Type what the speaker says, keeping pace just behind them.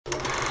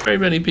very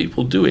many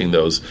people doing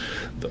those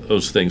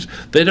things.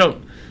 They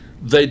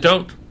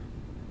don't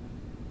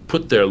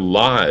put their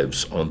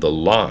lives on the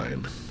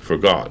line for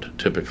God,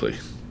 typically.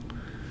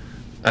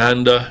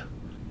 And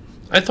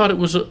I thought it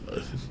was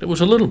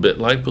a little bit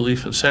like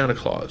belief in Santa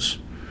Claus.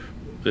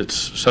 It's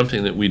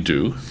something that we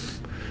do.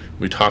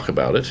 We talk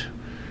about it.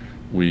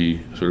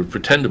 We sort of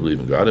pretend to believe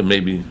in God, and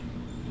maybe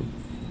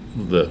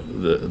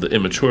the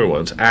immature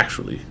ones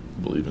actually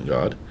believe in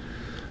God.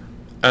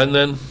 And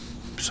then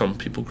some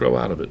people grow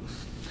out of it.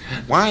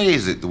 Why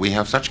is it that we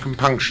have such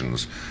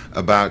compunctions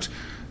about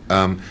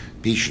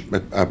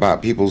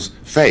people's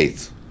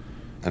faith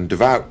and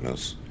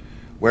devoutness,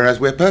 whereas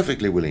we're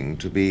perfectly willing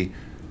to be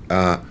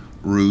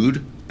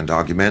rude and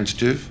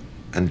argumentative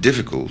and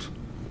difficult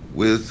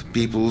with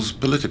people's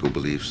political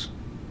beliefs?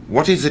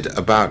 What is it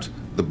about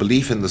the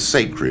belief in the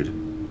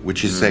sacred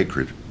which is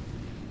sacred?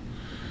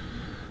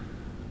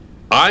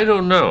 I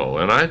don't know,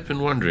 and I've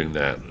been wondering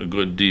that a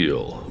good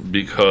deal,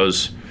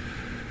 because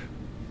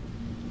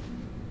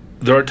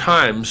there are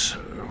times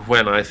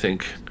when I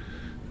think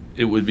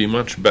it would be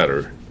much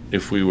better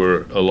if we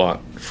were a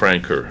lot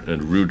franker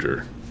and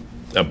ruder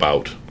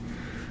about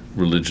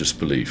religious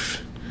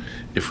belief.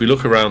 If we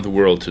look around the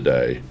world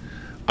today,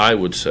 I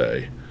would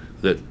say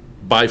that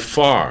by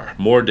far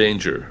more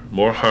danger,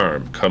 more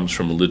harm comes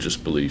from religious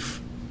belief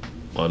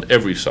on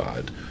every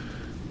side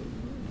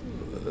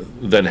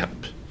than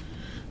help.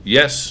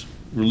 Yes,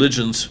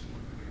 religions,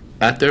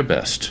 at their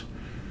best,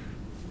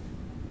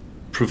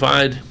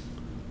 provide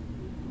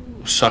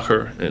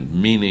succor and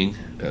meaning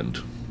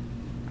and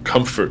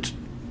comfort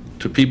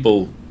to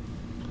people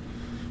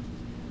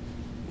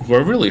who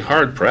are really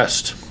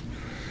hard-pressed.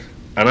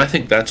 And I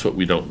think that's what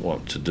we don't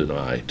want to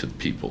deny to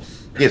people.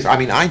 Yes, I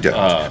mean, I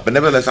don't. But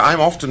nevertheless,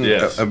 I'm often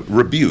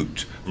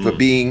rebuked for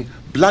being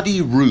bloody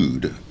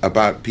rude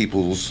about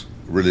people's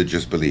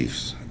religious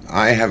beliefs.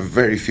 I have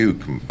very few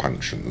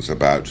compunctions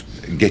about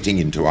getting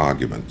into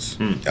arguments,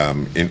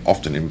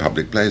 often in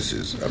public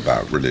places,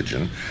 about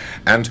religion.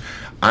 And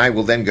I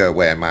will then go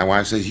away and my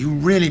wife says, you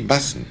really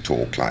mustn't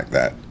talk like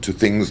that to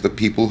things that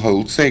people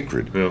hold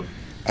sacred. Yeah.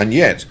 And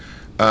yet,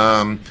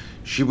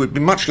 she would be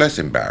much less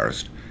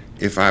embarrassed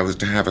if I was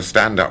to have a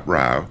stand-up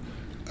row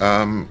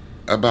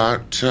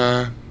about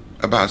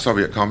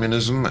Soviet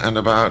communism and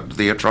about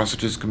the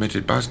atrocities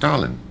committed by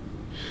Stalin.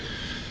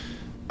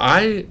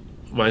 I,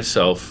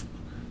 myself,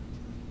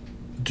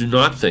 do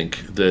not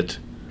think that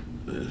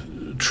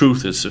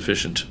truth is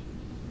sufficient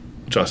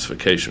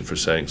justification for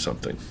saying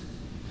something.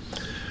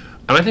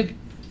 And I think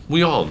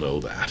we all know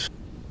that.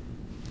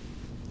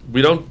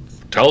 We don't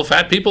tell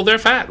fat people they're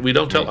fat. We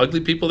don't tell ugly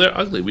people they're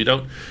ugly. We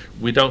don't,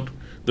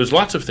 there's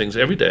lots of things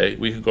every day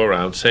we could go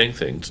around saying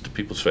things to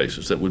people's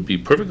faces that would be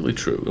perfectly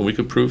true, and we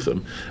could prove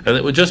them, and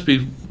it would just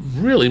be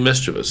really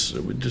mischievous.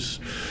 It would just,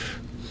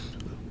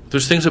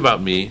 there's things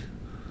about me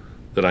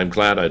that I'm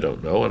glad I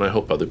don't know, and I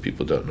hope other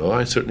people don't know.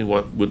 I certainly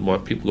wouldn't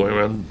want people going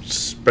around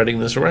spreading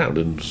this around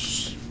and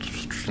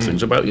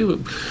things about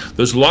you.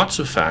 There's lots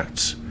of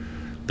facts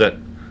that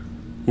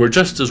we're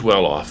just as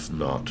well off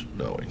not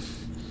knowing.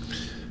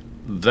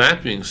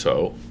 That being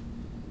so,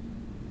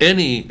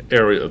 any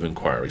area of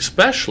inquiry,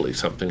 especially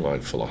something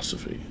like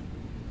philosophy,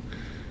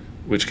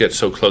 which gets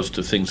so close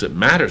to things that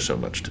matter so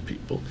much to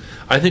people,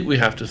 I think we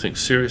have to think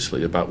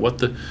seriously about what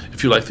the,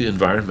 if you like, the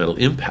environmental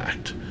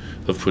impact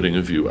of putting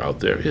a view out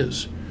there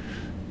is.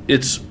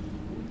 It's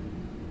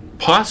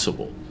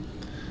possible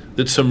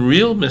that some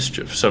real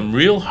mischief, some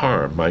real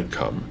harm might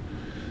come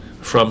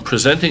from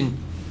presenting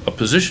a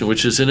position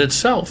which is in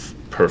itself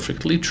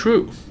perfectly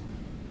true.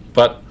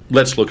 But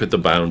let's look at the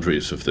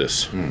boundaries of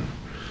this.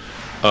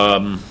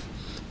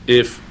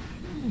 If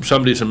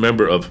somebody's a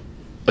member of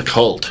a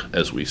cult,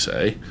 as we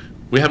say,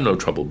 we have no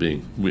trouble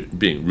being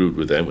rude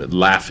with them, with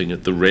laughing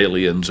at the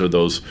Raelians or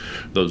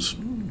those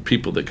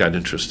people that got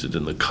interested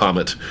in the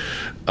comet,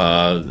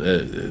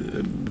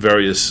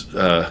 various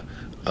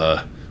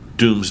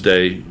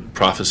doomsday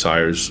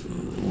prophesiers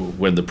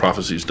when the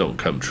prophecies don't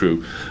come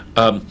true.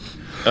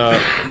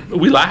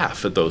 We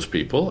laugh at those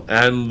people,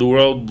 and the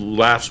world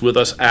laughs with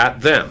us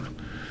at them.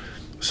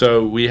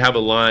 So we have a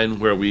line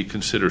where we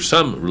consider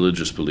some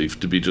religious belief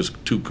to be just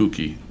too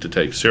kooky to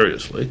take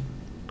seriously,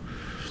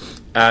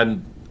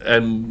 and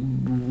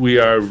we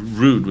are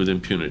rude with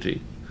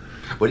impunity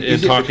in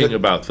talking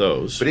about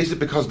those. But is it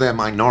because they're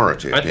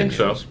minority opinions?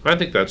 I think so. I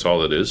think that's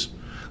all it is.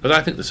 But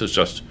I think this is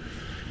just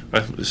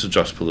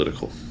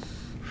political.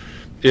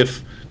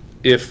 If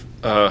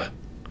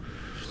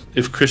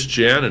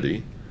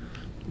Christianity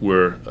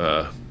were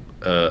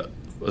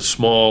a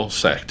small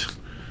sect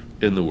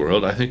in the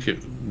world, I think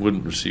it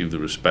wouldn't receive the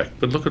respect.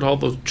 But look at all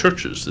those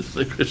churches that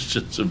the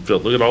Christians have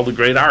built. Look at all the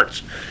great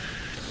arts.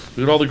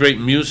 Look at all the great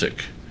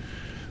music.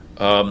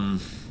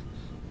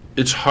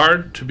 It's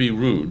hard to be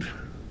rude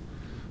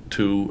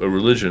to a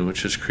religion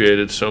which has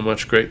created so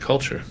much great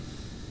culture.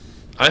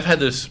 I've had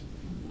this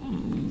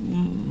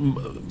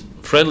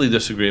friendly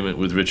disagreement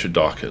with Richard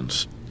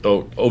Dawkins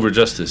over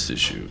just this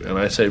issue. And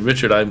I say,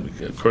 Richard, I,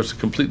 of course,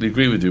 completely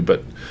agree with you,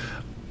 but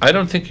I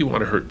don't think you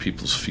want to hurt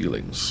people's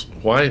feelings.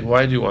 Why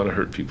do you want to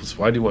hurt people's?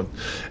 Why do you want?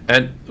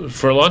 And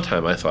for a long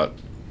time, I thought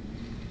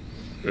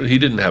he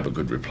didn't have a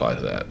good reply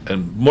to that.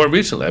 And more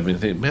recently, I've been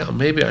thinking, well,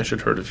 maybe I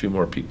should hurt a few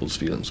more people's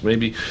feelings.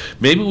 Maybe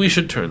we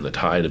should turn the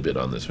tide a bit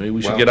on this. Maybe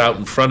we should get out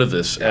in front of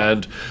this.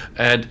 Yeah.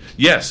 And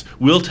yes,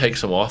 we'll take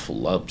some awful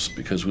lumps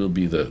because we'll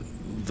be the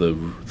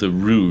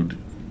rude,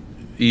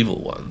 evil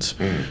ones.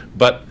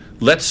 But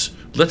let's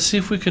see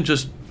if we can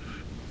just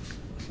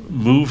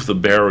move the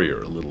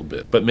barrier a little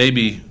bit. But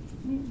maybe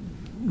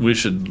we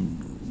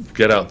should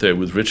get out there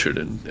with Richard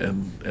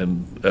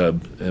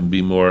and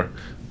be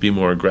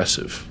more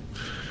aggressive.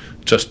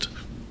 Just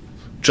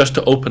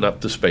to open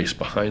up the space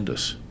behind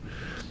us.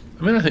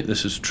 I mean, I think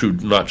this is true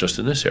not just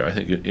in this area. I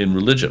think in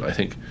religion, I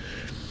think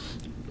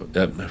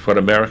what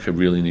America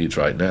really needs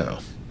right now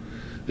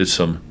is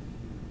some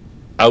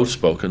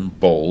outspoken,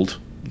 bold,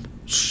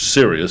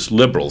 serious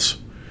liberals.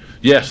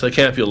 Yes, they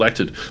can't be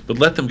elected, but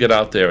let them get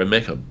out there and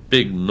make a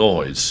big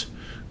noise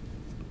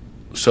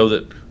so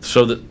that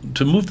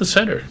to move the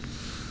center,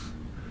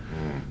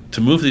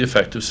 to move the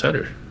effective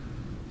center.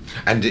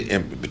 And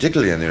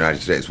particularly in the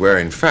United States, where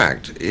in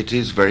fact it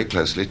is very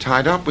closely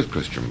tied up with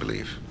Christian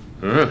belief.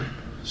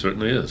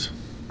 Certainly is.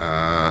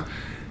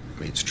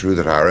 It's true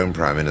that our own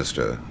Prime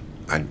Minister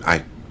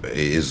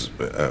is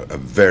a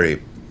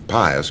very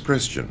pious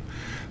Christian,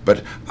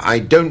 but I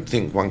don't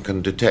think one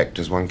can detect,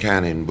 as one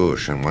can in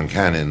Bush and one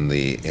can in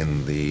the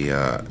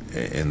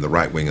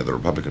right wing of the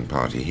Republican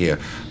Party here,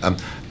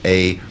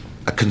 a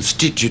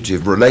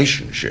constitutive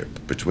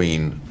relationship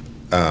between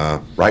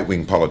right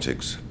wing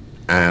politics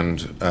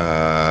and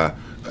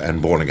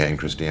born-again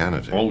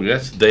Christianity. Oh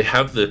yes, they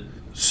have the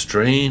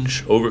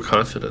strange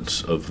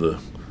overconfidence of the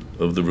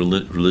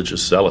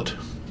religious zealot.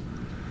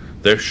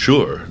 They're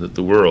sure that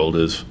the world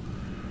is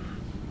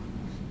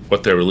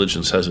what their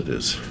religion says it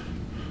is.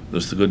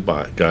 There's the good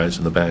guys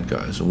and the bad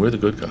guys, and we're the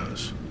good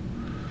guys,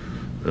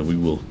 and we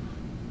will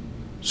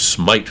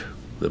smite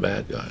the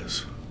bad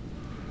guys.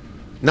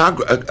 Now,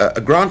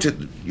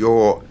 granted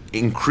your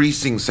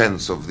increasing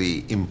sense of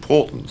the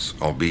importance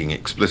of being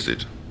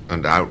explicit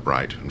and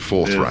outright and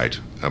forthright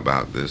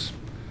about this.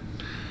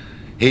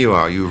 Here you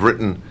are, you've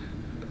written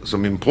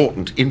some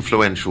important,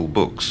 influential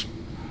books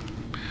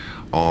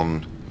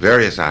on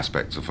various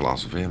aspects of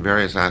philosophy and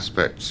various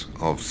aspects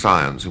of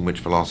science in which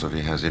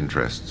philosophy has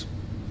interests.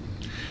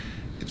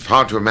 It's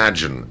hard to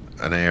imagine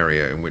an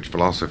area in which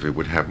philosophy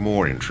would have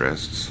more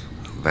interests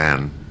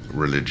than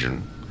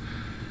religion.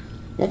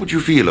 What would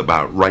you feel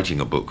about writing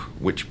a book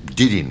which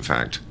did, in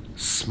fact,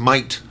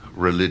 smite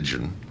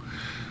religion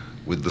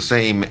with the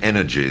same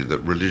energy that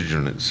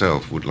religion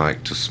itself would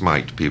like to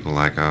smite people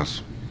like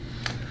us?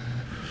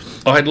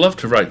 Oh, I'd love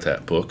to write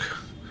that book,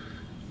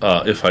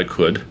 if I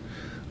could.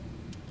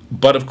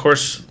 But of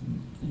course,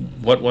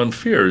 what one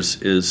fears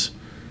is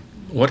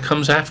what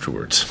comes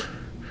afterwards.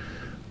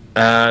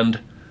 And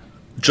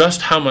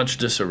just how much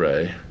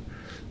disarray.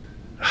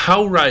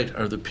 How right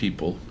are the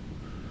people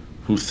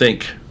who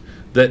think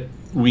that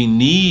we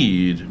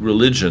need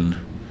religion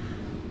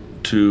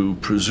to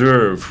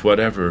preserve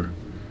whatever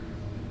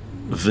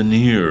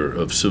veneer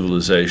of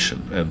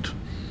civilization and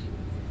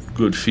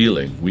good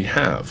feeling we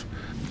have?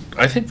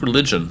 I think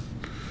religion,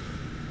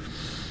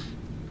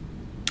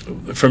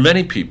 for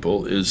many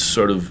people, is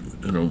sort of,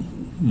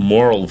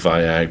 moral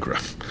Viagra.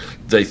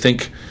 They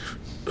think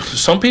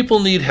some people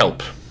need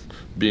help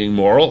being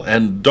moral,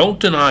 and don't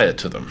deny it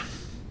to them.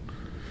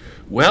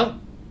 Well,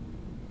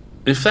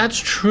 if that's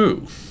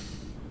true,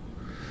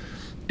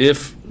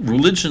 if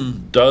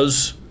religion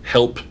does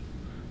help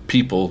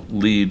people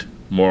lead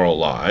moral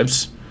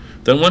lives,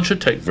 then one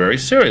should take very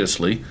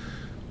seriously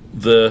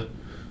the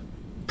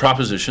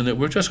proposition that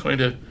we're just going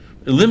to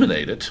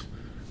eliminate it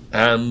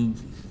and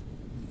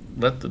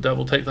let the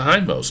devil take the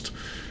hindmost.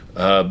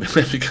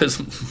 Because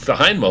the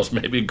hindmost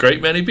may be a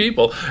great many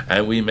people,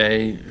 and we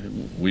might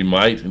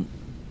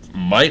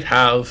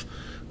have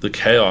the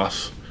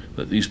chaos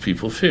that these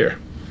people fear.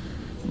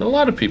 And a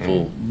lot of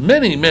people,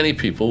 many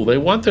people, they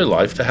want their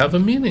life to have a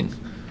meaning.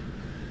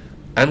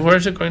 And where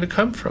is it going to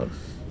come from?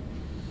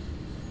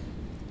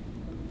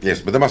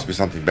 Yes, but there must be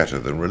something better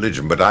than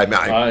religion. But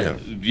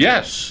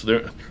yes,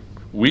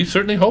 we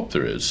certainly hope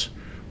there is.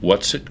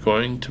 What's it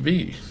going to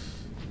be?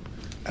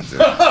 That's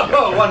it.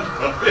 Oh,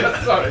 wonderful.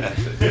 Yeah, sorry.